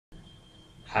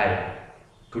Hi,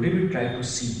 today we try to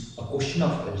see a question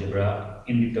of algebra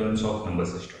in the terms of number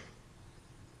system.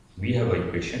 We have a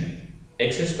equation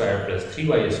x square plus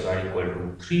 3y square equal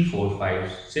to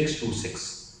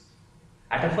 345,626.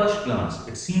 At a first glance,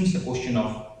 it seems a question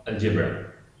of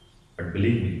algebra, but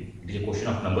believe me, it is a question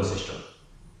of number system.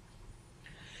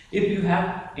 If you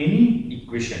have any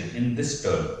equation in this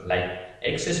term like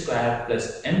x square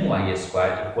plus my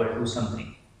square equal to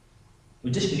something,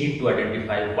 we just need to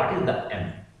identify what is the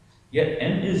m. Here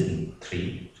m is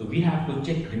 3, so we have to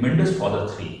check remainders for the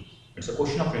 3. It's a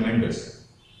question of remainders.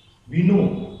 We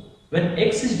know when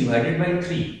x is divided by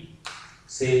 3,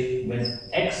 say when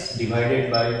x divided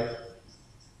by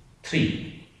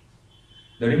 3,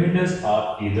 the remainders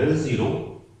are either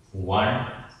 0,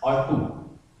 1 or 2.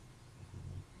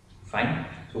 Fine.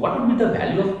 So what would be the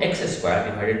value of x square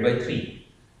divided by 3?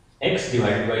 X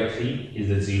divided by 3 is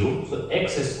a 0, so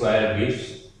x square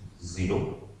gives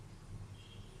 0.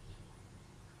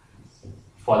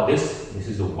 For this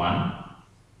is a 1.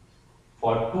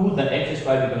 For 2, the x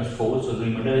square becomes 4, so the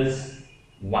remainder is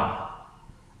 1.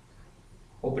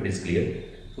 Hope it is clear.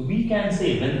 So we can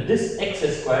say when this x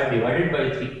square divided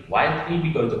by 3, why 3?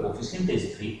 Because the coefficient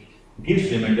is 3, gives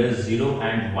remainder 0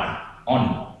 and 1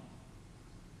 only.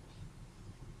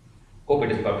 Hope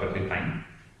it is perfectly fine.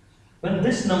 When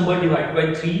this number divided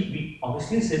by 3, we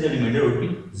obviously say the remainder would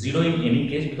be 0 in any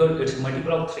case because it's a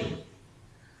multiple of 3.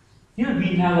 Here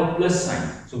we have a plus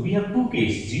sign. So we have two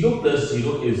cases. 0 plus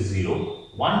 0 is 0.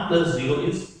 1 plus 0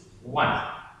 is 1.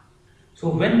 So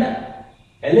when the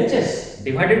LHS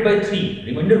divided by 3,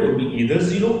 remainder would be either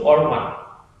 0 or 1.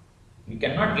 We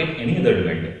cannot get any other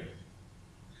remainder.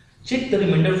 Check the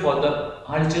remainder for the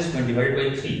RHS when divided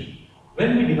by 3.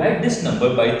 When we divide this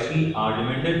number by 3, our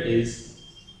remainder is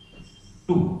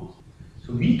 2.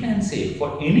 So we can say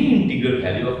for any integral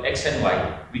value of x and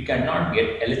y, we cannot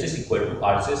get LHS equal to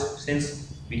RHS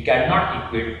since we cannot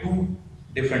equate two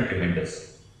different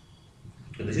remainders.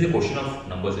 So this is a question of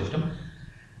number system.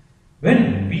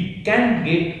 When we can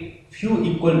get few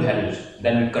equal values,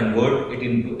 then we convert it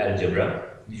into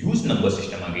algebra, use number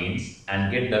system again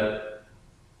and get the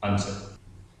answer.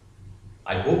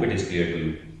 I hope it is clear to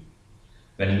you.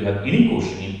 When you have any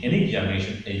question in any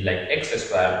examination is like x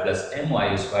square plus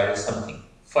my square is something,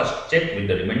 first check with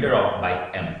the remainder of by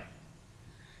m.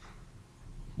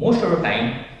 Most of the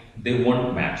time they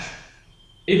won't match.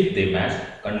 If they match,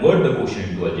 convert the question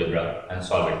into algebra and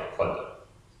solve it further.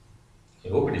 I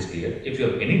hope it is clear. If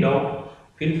you have any doubt,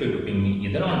 feel free to ping me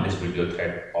either on this video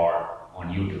thread or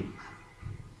on YouTube.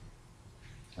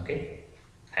 Okay,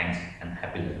 thanks and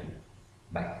happy learning.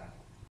 Bye.